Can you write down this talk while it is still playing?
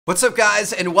What's up,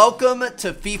 guys, and welcome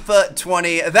to FIFA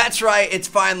 20. That's right, it's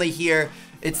finally here.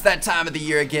 It's that time of the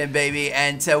year again, baby,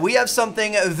 and we have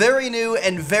something very new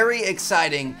and very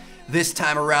exciting this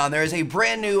time around. There is a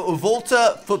brand new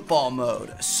Volta football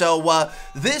mode. So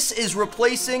this is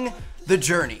replacing the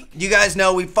Journey. You guys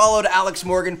know we followed Alex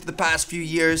Morgan for the past few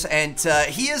years, and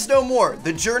he is no more.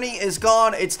 The Journey is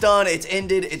gone, it's done, it's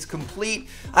ended, it's complete.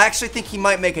 I actually think he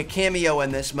might make a cameo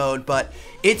in this mode, but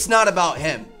it's not about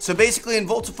him. So basically in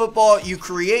Volta football, you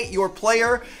create your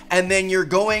player, and then you're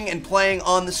going and playing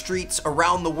on the streets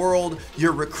around the world.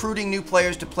 You're recruiting new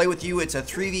players to play with you. It's a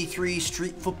 3v3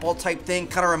 street football type thing.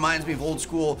 Kind of reminds me of old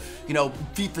school, you know,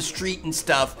 FIFA Street and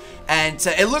stuff. And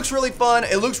it looks really fun.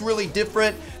 It looks really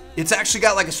different. It's actually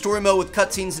got like a story mode with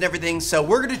cutscenes and everything. So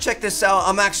we're going to check this out.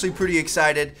 I'm actually pretty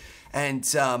excited. And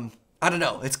I don't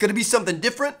know. It's going to be something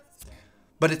different,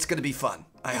 but it's going to be fun,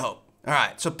 I hope. All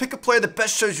right, so pick a player that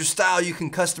best shows your style. You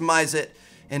can customize it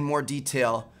in more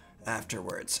detail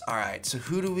afterwards. All right, so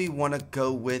who do we want to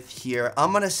go with here?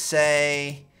 I'm going to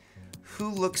say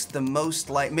who looks the most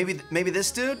like, maybe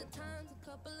this dude?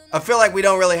 I feel like we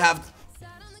don't really have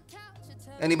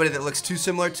anybody that looks too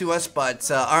similar to us,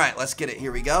 but all right, let's get it.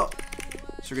 Here we go.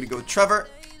 So we're going to go with Trevor.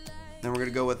 Then we're going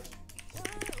to go with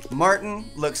Martin.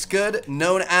 Looks good.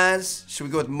 Known as, should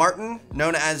we go with Martin?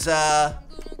 Known as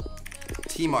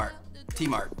T-Mart.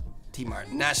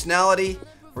 Nationality,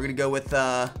 we're gonna go with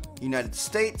United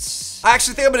States. I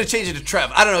actually think I'm gonna change it to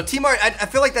Trev. I don't know, T-Mart, I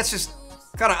feel like that's just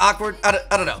kind of awkward. I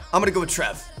don't know. I'm gonna go with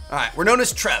Trev. All right, we're known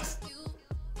as Trev.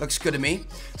 Looks good to me.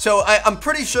 So I'm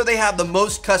pretty sure they have the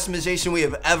most customization we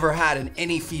have ever had in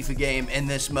any FIFA game in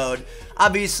this mode.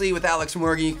 Obviously, with Alex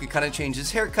Morgan, you could kind of change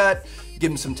his haircut, give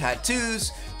him some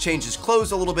tattoos, change his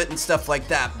clothes a little bit and stuff like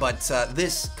that. But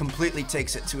this completely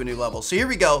takes it to a new level. So here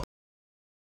we go.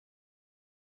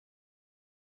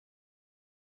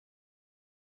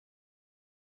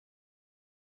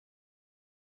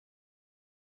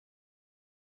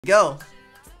 Go.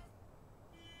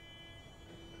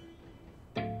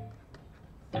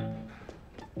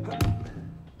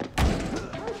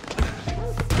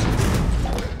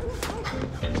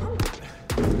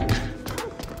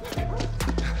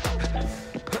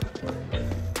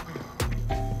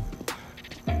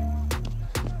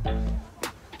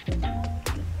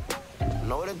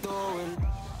 Know what I'm doing.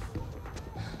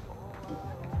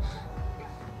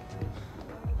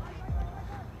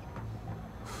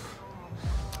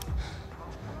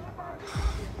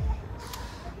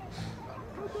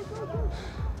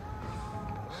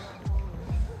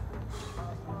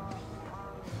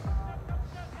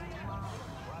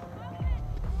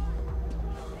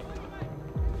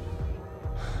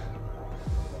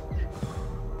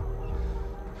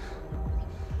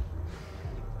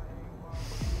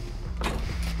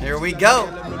 Here we go.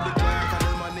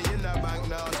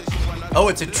 Oh,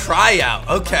 it's a tryout.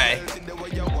 Okay.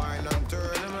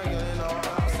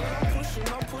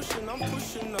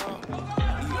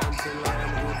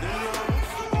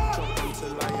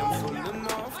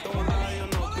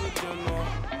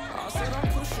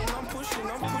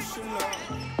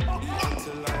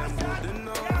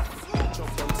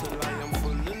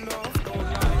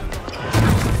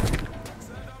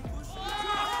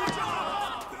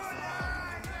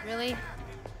 Really?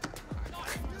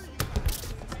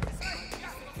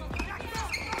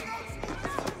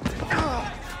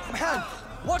 Man,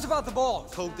 what about the ball?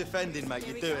 Cold defending, mate.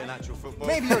 You do it in actual football.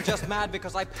 Maybe you're just mad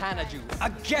because I panned you.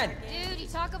 Again! Dude, you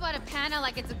talk about a panna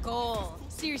like it's a goal.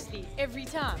 Seriously, every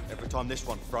time. Every time this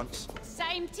one fronts.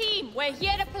 Same team. We're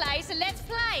here to play, so let's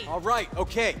play. All right,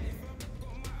 okay.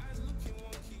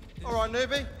 All right,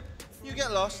 newbie. You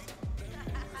get lost.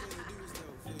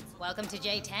 Welcome to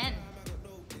J10.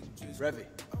 Revy,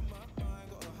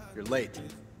 you're late.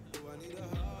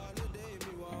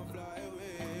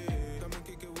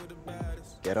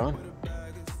 Get on.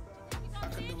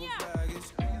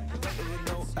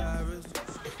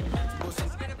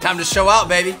 Time to show out,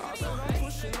 baby.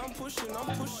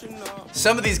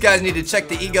 Some of these guys need to check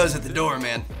the egos at the door,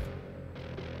 man.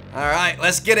 All right,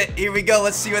 let's get it. Here we go.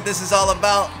 Let's see what this is all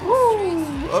about.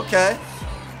 Woo! Okay.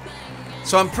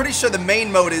 So I'm pretty sure the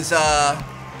main mode is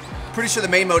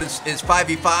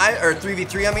 5v5 or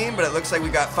 3v3. I mean, but it looks like we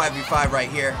got 5v5 right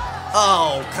here.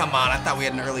 Oh, come on! I thought we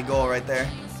had an early goal right there.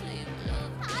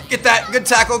 Get that. Good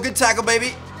tackle,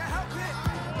 baby.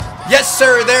 Yes,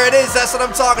 sir. There it is. That's what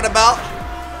I'm talking about.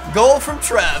 Goal from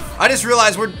Trev. I just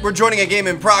realized we're joining a game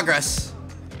in progress.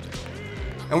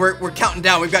 And we're counting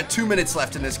down. We've got 2 minutes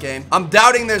left in this game. I'm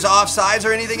doubting there's offsides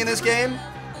or anything in this game.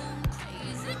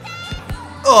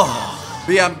 Oh.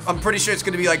 But yeah, I'm pretty sure it's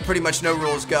going to be like pretty much no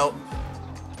rules. Go.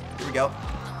 Here we go.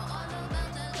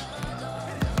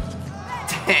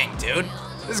 Dang, dude.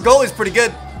 This goalie's pretty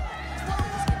good.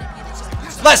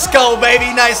 Let's go,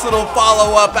 baby. Nice little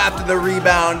follow-up after the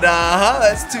rebound.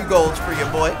 That's 2 goals for you,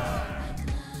 boy.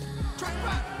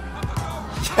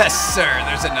 Yes, sir.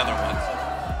 There's another one.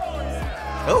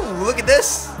 Oh, look at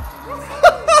this.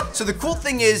 So the cool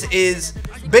thing is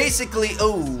basically,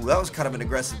 oh, that was kind of an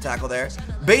aggressive tackle there.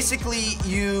 Basically,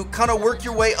 you kind of work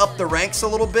your way up the ranks a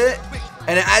little bit,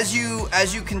 and as you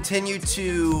continue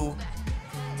to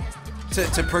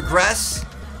progress,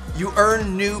 you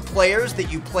earn new players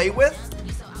that you play with,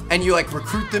 and you like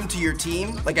recruit them to your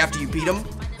team, like after you beat them,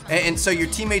 and so your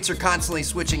teammates are constantly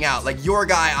switching out. Like your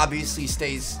guy obviously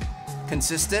stays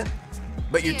consistent,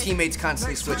 but your teammates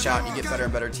constantly switch out, and you get better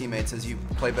and better teammates as you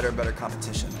play better and better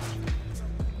competition.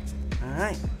 All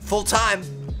right, full time.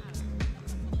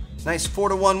 Nice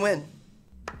 4-1 win.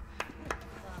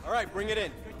 All right, bring it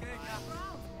in.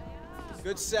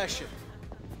 Good session.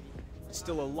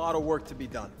 Still a lot of work to be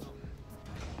done.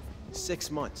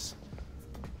 6 months.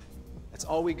 That's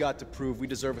all we got to prove we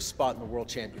deserve a spot in the World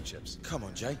Championships. Come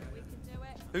on, Jay.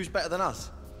 Who's better than us?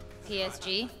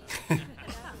 PSG. And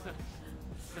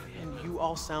you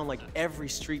all sound like every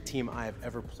street team I have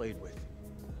ever played with.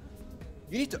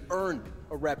 You need to earn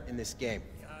a rep in this game.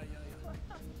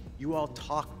 You all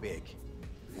talk big.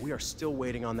 We are still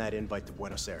waiting on that invite to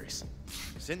Buenos Aires.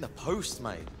 It's in the post,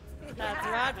 mate. That's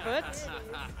right, but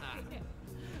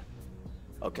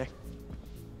Okay.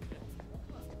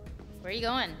 Where are you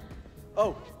going?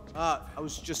 Oh, I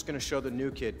was just gonna show the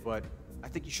new kid, but I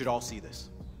think you should all see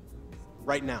this.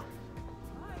 Right now.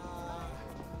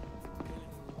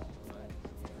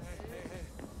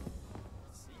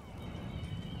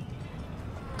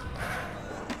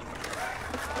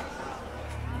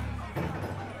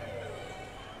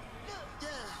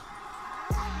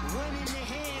 One in the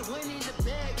hand, one in the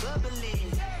bag, bubbling.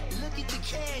 Look at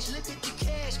the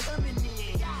cash coming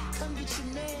in. Come get your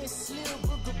man, Slim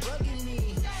Booker bugging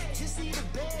me. Just need a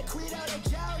bag, quit all that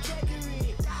jaw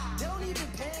jackery. Don't even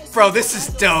pass. Bro, this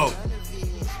is dope.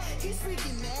 He's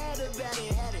freaking mad about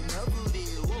it, had enough of it.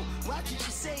 Whoa, watch what you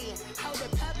saying, how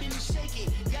that popping and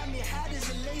shaking. Got me hot as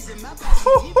a laser, my body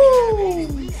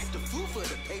keeping. We act the fool for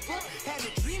the paper. Had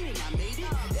a dream and I made it.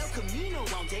 El Camino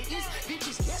on Dayton's,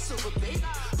 bitches guess over bait.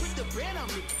 Put the bread on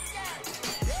me,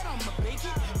 bread on my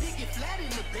bacon. Big it flat in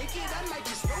the bacon. I might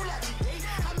just roll out today.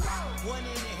 I'm out. One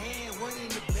in the hand, one in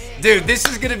the bag. Dude, this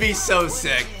is gonna be so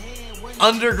sick.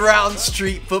 Underground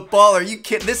street football? Are you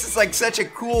kidding? This is like such a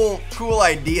cool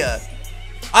idea.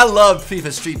 I loved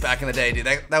FIFA Street back in the day, dude.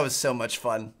 That was so much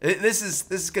fun. This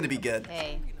is gonna be good.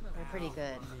 Hey, we're pretty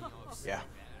good. Yeah.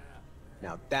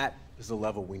 Now that is the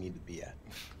level we need to be at.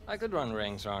 I could run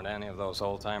rings around any of those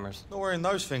old-timers. Not wearing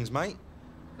those things, mate.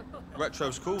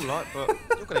 Retro's cool, like, but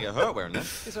you're gonna get hurt wearing them.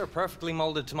 These are perfectly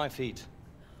molded to my feet.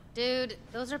 Dude,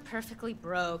 those are perfectly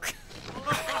broke.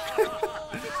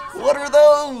 What are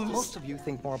those? Most of you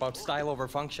think more about style over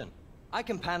function. I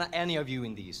can pan at any of you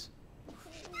in these.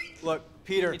 Look,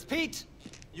 Peter, It's Pete!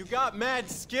 you got mad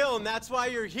skill and that's why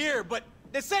you're here, but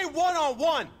this ain't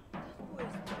one-on-one.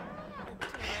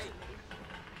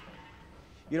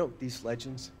 You know, these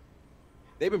legends,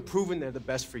 they've been proving they're the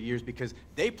best for years because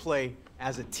they play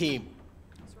as a team.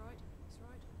 That's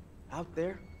right. Out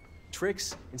there,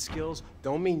 tricks and skills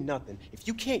don't mean nothing if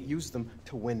you can't use them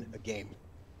to win a game.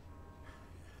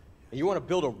 And you want to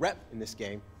build a rep in this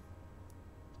game,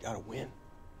 you gotta win.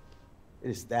 It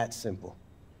is that simple.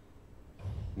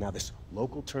 Now this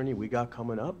local tourney we got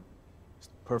coming up is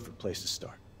the perfect place to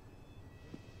start.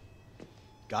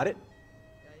 Got it?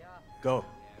 Go.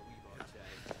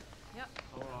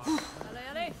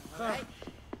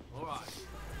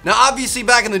 Now, obviously,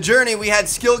 back in the journey, we had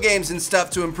skill games and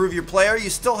stuff to improve your player. You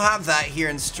still have that here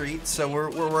in Street, so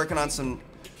we're working on some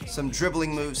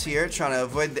dribbling moves here, trying to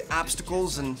avoid the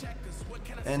obstacles and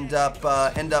end up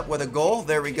with a goal.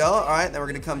 There we go. All right, then we're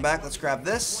gonna come back. Let's grab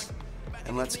this,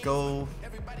 and let's go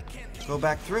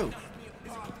back through.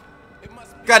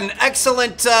 Got an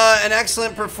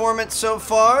excellent performance so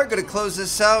far. Gonna close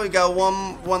this out. We got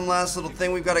one last little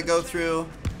thing we've got to go through.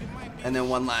 And then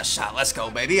one last shot. Let's go,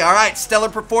 baby. All right, stellar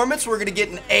performance. We're gonna get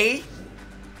an A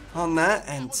on that,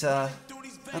 and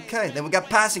okay. Then we got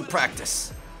passing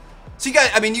practice. So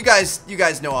you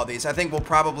guys know all these. I think we'll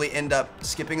probably end up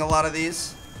skipping a lot of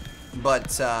these,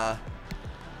 but yeah,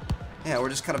 we're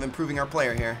just kind of improving our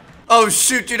player here. Oh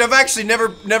shoot, dude! I've actually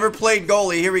never played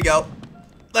goalie. Here we go.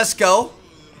 Let's go.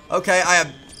 Okay, I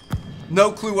have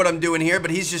no clue what I'm doing here, but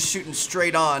he's just shooting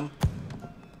straight on.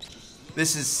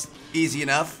 This is easy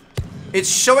enough. It's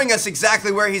showing us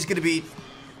exactly where he's going to be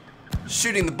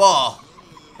shooting the ball.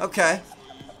 Okay.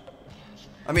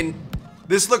 I mean,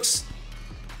 this looks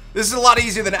This is a lot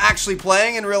easier than actually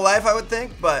playing in real life, I would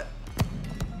think, but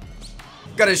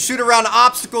gotta shoot around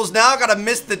obstacles now. Gotta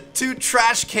miss the 2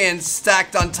 trash cans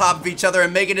stacked on top of each other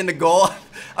and make it into goal.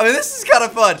 I mean, this is kind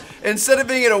of fun. Instead of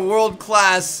being in a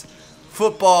world-class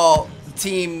football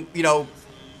team, you know,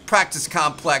 practice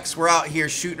complex, we're out here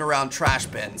shooting around trash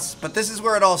bins. But this is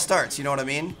where it all starts, you know what I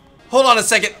mean? Hold on a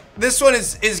second. This one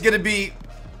is gonna be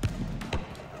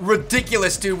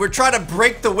ridiculous, dude. We're trying to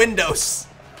break the windows.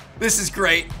 This is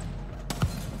great.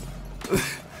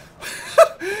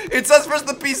 It's us versus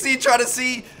the PC trying to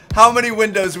see how many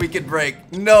windows we can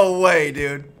break. No way,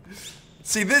 dude.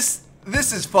 See, this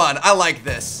is fun. I like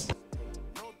this.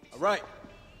 All right.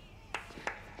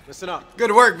 Listen up.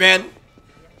 Good work, man.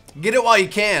 Get it while you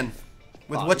can.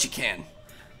 With what you can.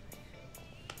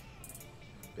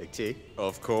 Big T.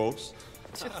 Of course.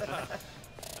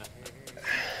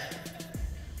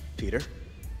 Peter.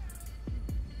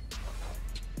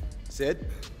 Sid.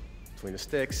 Between the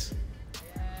sticks.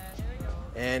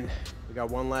 And we got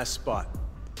one last spot.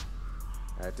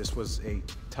 All right, this was a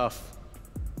tough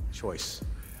choice.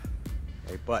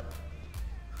 Okay, but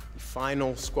the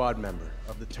final squad member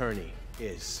of the tourney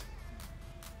is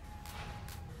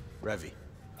Revy.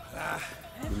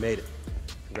 You made it.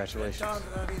 Congratulations.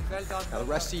 Now the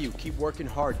rest of you, keep working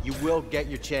hard. You will get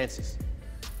your chances.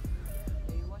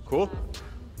 Cool?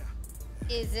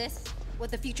 Is this what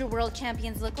the future world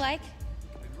champions look like?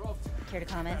 Care to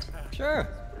comment? Sure.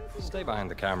 Stay behind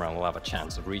the camera and we'll have a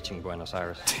chance of reaching Buenos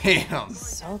Aires. Damn.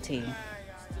 Salty.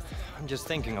 I'm just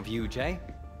thinking of you, Jay.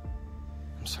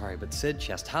 I'm sorry, but Sid,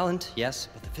 she has talent, yes,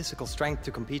 but the physical strength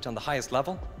to compete on the highest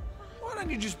level? Why don't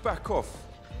you just back off?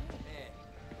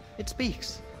 It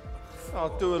speaks.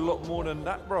 I'll do a lot more than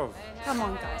that, bro. Come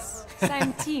on, guys.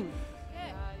 Same team.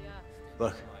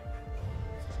 Look.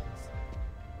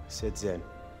 Sid's in.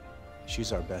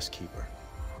 She's our best keeper.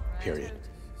 Period.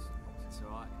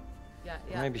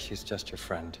 Maybe she's just your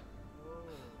friend.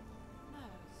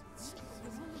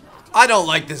 I don't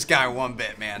like this guy one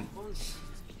bit, man.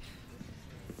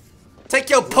 Take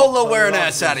your polo wearing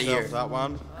ass out of here. That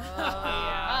one.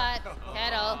 Hot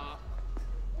kettle.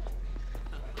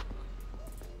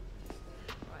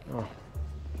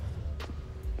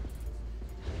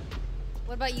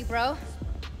 What about you, bro?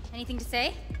 Anything to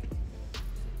say?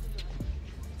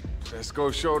 Let's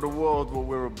go show the world what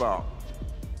we're about.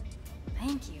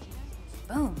 Thank you.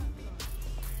 Boom.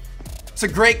 It's a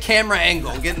great camera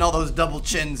angle, getting all those double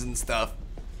chins and stuff.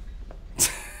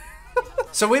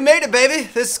 So we made it, baby.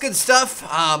 This is good stuff.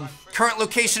 Current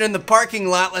location in the parking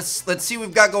lot. Let's see what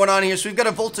we've got going on here. So we've got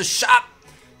a Volta shop.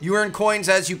 You earn coins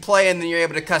as you play, and then you're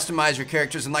able to customize your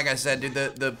characters. And like I said, dude,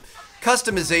 the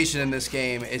customization in this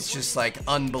game is just like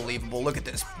unbelievable. Look at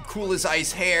this. Cool as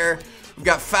ice hair. We've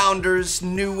got Founders,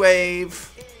 New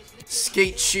Wave,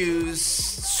 skate shoes,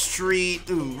 street,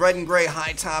 ooh, red and gray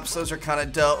high tops. Those are kind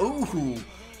of dope. Ooh,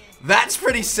 that's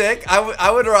pretty sick. I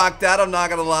would rock that, I'm not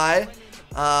gonna lie.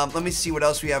 Let me see what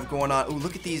else we have going on. Ooh,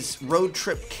 look at these road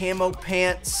trip camo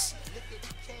pants.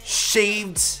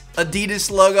 Shaved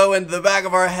Adidas logo in the back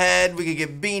of our head. We can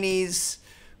get beanies.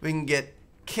 We can get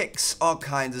kicks, all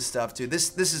kinds of stuff, dude.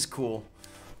 This is cool.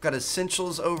 Got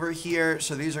essentials over here.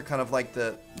 So these are kind of like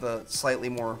the slightly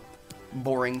more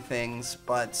boring things,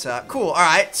 but cool. All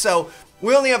right, so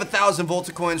we only have 1,000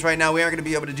 Volta coins right now. We aren't going to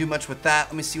be able to do much with that.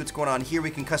 Let me see what's going on here.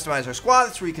 We can customize our squad.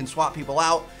 That's where we can swap people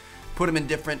out, put them in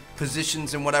different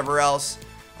positions and whatever else.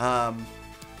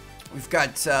 We've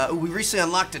got, we recently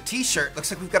unlocked a t-shirt.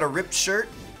 Looks like we've got a ripped shirt.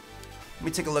 Let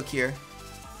me take a look here.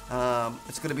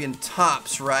 It's going to be in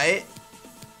tops, right?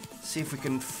 See if we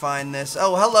can find this.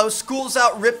 Oh, hello, School's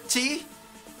Out ripped tee.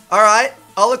 All right,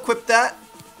 I'll equip that.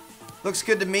 Looks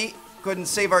good to me. Go ahead and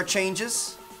save our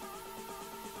changes.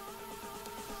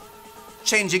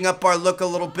 Changing up our look a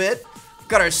little bit.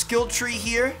 Got our skill tree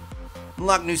here.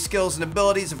 Unlock new skills and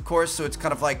abilities, of course, so it's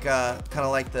kind of like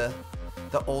the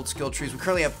old skill trees. We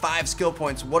currently have 5 skill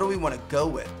points. What do we want to go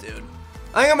with, dude?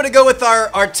 I think I'm going to go with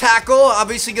our tackle.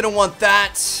 Obviously going to want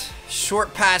that.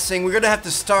 Short passing. We're going to have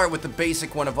to start with the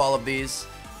basic one of all of these.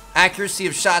 Accuracy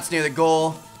of shots near the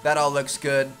goal. That all looks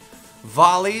good.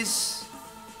 Volleys.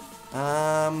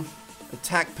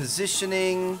 Attack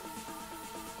positioning.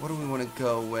 What do we want to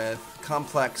go with?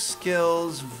 Complex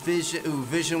skills. Vision. Ooh,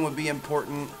 vision would be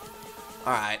important.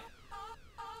 Alright.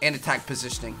 And attack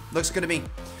positioning. Looks good to me.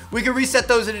 We can reset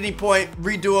those at any point.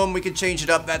 Redo them. We can change it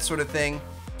up. That sort of thing.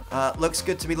 Looks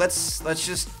good to me. Let's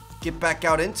just get back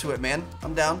out into it, man.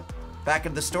 I'm down. Back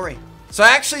into the story. So I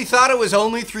actually thought it was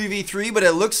only 3v3, but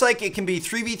it looks like it can be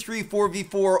 3v3,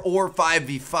 4v4, or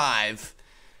 5v5.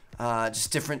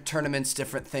 Just different tournaments,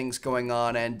 different things going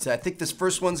on. And I think this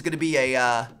first one's going to be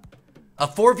a A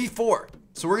 4v4.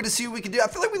 So we're gonna see what we can do. I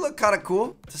feel like we look kind of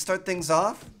cool to start things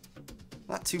off.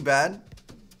 Not too bad.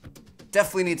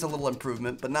 Definitely needs a little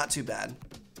improvement, but not too bad.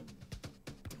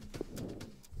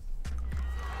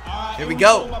 Here we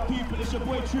go. It's your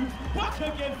boy Truth back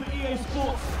again for EA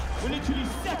Sports. We're literally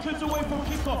seconds away from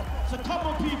kickoff. So come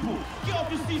on, people, get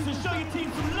off your seats and show your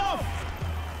team some love.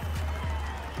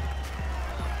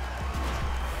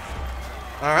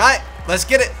 All right, let's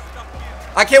get it.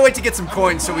 I can't wait to get some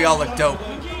coins so we all look dope.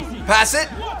 Pass it.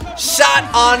 Shot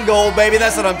on goal, baby.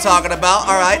 That's what I'm talking about.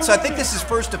 All right, so I think this is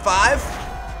 1st to 5.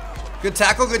 Good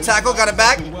tackle, got it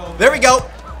back. There we go.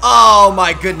 Oh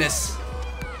my goodness.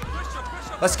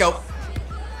 Let's go.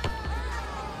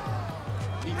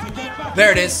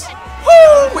 There it is.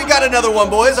 Woo! We got another one,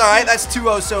 boys. All right, that's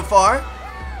 2-0 so far.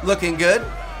 Looking good.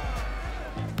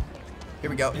 Here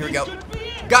we go,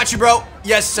 Got you, bro.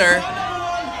 Yes, sir.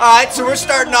 All right, so we're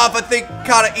starting off, I think,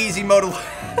 kind of easy mode.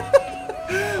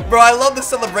 Bro, I love the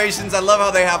celebrations. I love how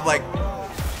they have, like,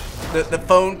 the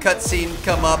phone cutscene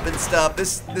come up and stuff.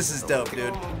 This is dope,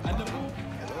 dude.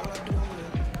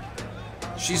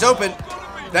 She's open.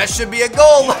 That should be a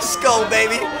goal. Let's go,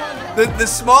 baby. The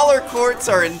smaller courts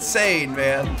are insane,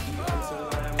 man.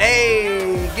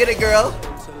 Hey, get it, girl.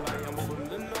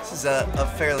 This is a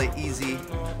fairly easy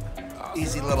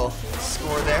little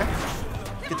score there.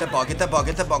 Get that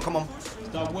ball, come on.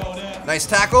 Nice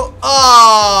tackle.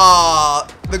 Ah,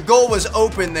 the goal was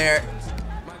open there.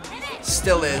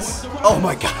 Still is. Oh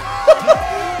my God.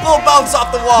 Little bounce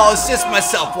off the wall. Assist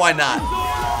myself. Why not?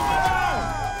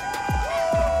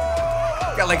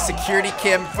 Got like security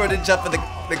cam footage up in the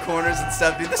corners and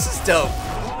stuff, dude. This is dope.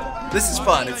 This is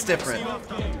fun. It's different.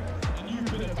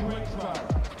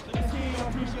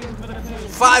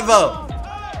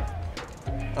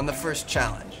 5-0 on the first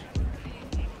challenge.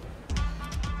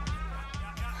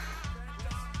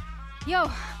 Yo,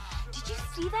 did you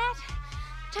see that?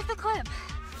 Check the clip.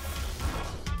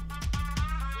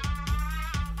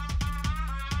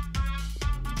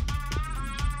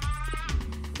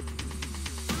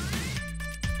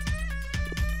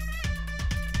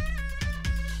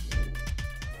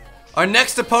 Our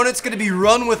next opponent's going to be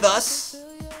Run With Us.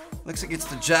 Looks like it's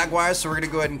the Jaguars, so we're going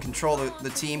to go ahead and control the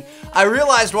team. I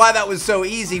realized why that was so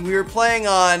easy. We were playing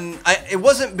on, it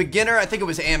wasn't beginner, I think it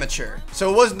was amateur.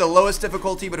 So it wasn't the lowest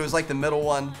difficulty, but it was like the middle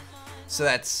one. So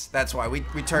that's why we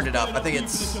turned it up. I think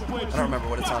it's, I don't remember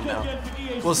what it's on now.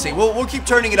 We'll see. We'll keep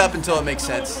turning it up until it makes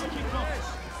sense.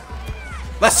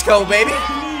 Let's go, baby.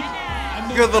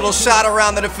 Good little shot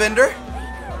around the defender.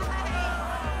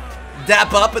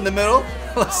 Dap up in the middle.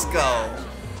 Let's go.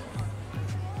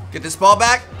 Get this ball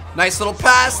back. Nice little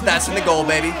pass. That's in the goal,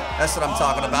 baby. That's what I'm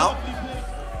talking about.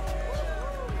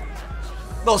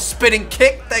 Little spinning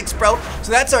kick. Thanks, bro.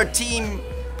 So that's our team.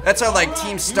 That's our like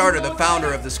team starter, the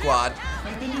founder of the squad.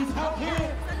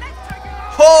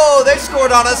 Oh, they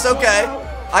scored on us. Okay,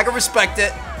 I can respect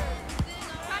it.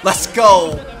 Let's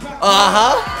go.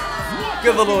 Uh-huh.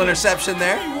 Good little interception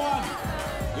there.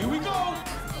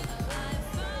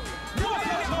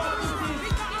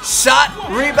 Shot,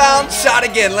 rebound, shot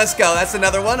again. Let's go. That's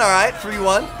another one. All right,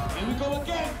 3-1.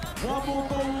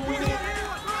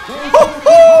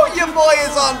 Oh, your boy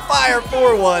is on fire.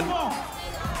 4-1.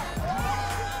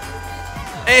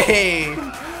 Hey,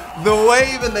 the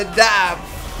wave and the dab.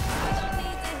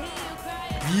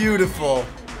 Beautiful.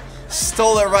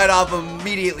 Stole it right off him,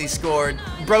 immediately scored.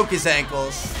 Broke his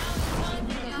ankles.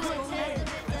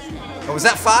 Oh, was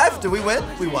that 5? Did we win?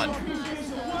 We won.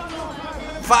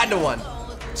 5-1.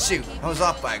 Shoot, I was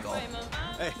off by a goal.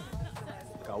 Hey,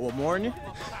 got one more in you?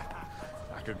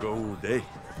 I could go all day.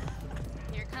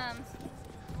 Here it comes.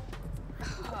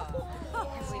 Oh, I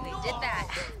can't believe they did that.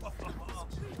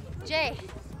 Jay,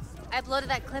 I uploaded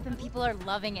that clip and people are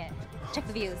loving it. Check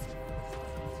the views.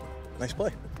 Nice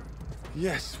play.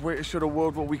 Yes, way to show the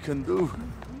world what we can do.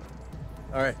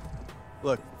 All right,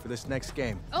 look, for this next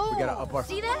game, Oh, we gotta up our...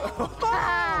 see that?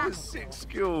 Ah. Sick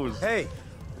skills. Hey,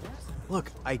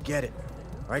 look, I get it.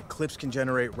 All right, clips can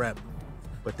generate rep,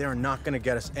 but they're not gonna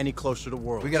get us any closer to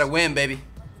Worlds. We gotta win, baby.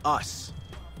 Us.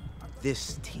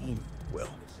 This team will.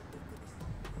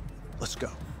 Let's go.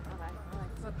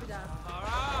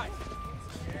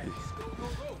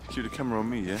 Cue the camera on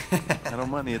me, yeah? I don't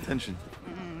mind the attention.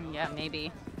 Yeah,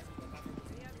 maybe.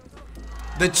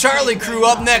 The Charlie crew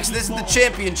up next. This is the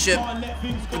championship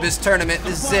for this tournament.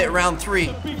 This is it, round 3.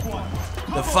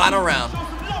 The final round.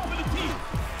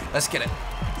 Let's get it.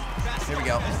 Here we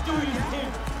go.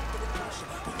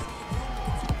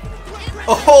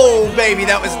 Oh, baby,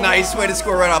 that was nice. Way to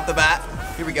score right off the bat.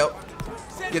 Here we go.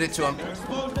 Get it to him.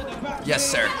 Yes,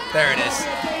 sir. There it is.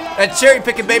 That cherry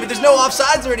picking, baby. There's no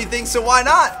offsides or anything, so why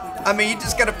not? I mean, you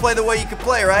just gotta play the way you can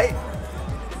play, right?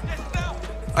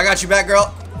 I got you back,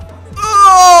 girl.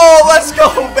 Oh, let's go,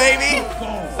 baby.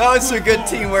 That was some good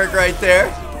teamwork right there.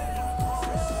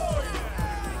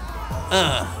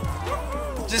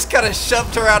 Just kind of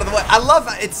shoved her out of the way. I love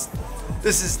it's.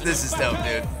 This is dope,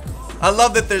 dude. I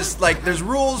love that there's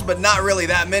rules, but not really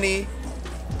that many.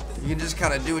 You can just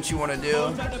kind of do what you want to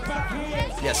do.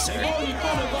 Yes, sir.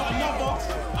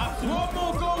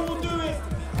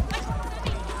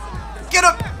 Get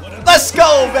him! Let's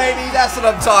go, baby! That's what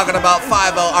I'm talking about.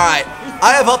 5-0. All right.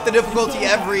 I have upped the difficulty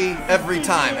every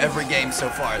time, every game so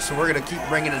far. So we're gonna keep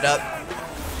bringing it up.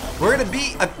 We're gonna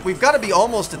be. We've got to be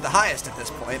almost at the highest at this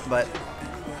point, but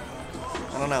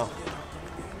I don't know.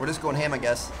 We're just going ham, I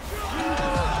guess.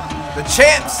 The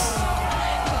champs.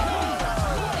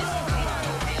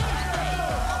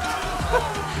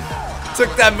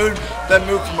 Took that move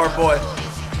from our boy.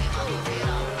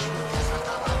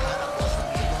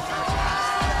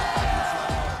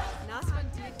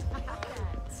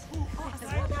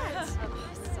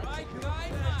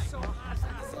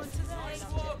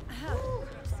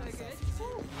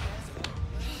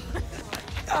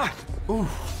 Ooh,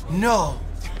 no.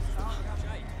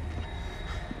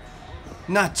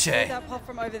 Not Jay. That pop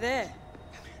from over there.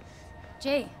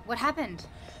 Jay, what happened?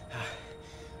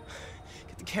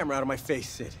 Get the camera out of my face,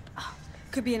 Sid.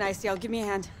 Could be an ICL. Give me a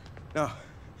hand. No,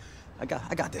 I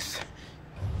got this.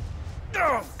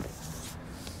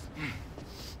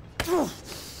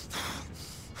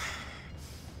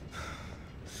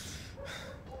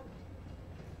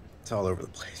 It's all over the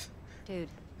place. Dude,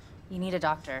 you need a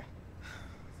doctor.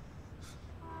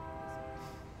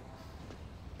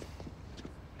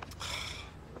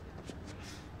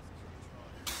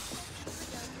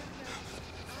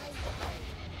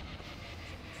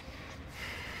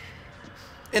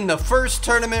 In the first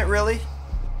tournament, really?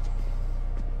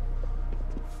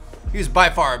 He was by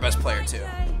far our best player, too.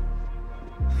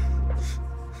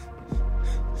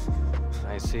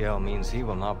 ICL means he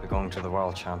will not be going to the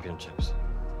World Championships.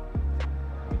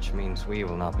 Which means we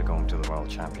will not be going to the World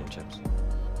Championships.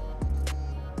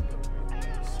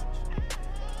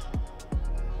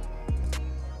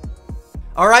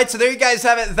 All right, so there you guys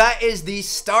have it. That is the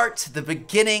start, the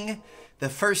beginning, the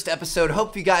first episode.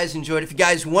 Hope you guys enjoyed. If you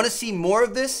guys want to see more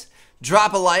of this,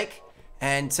 drop a like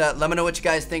and let me know what you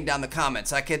guys think down in the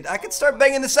comments. I could start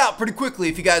banging this out pretty quickly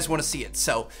if you guys want to see it.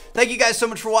 So thank you guys so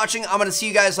much for watching. I'm going to see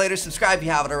you guys later. Subscribe if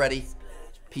you haven't already.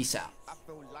 Peace out.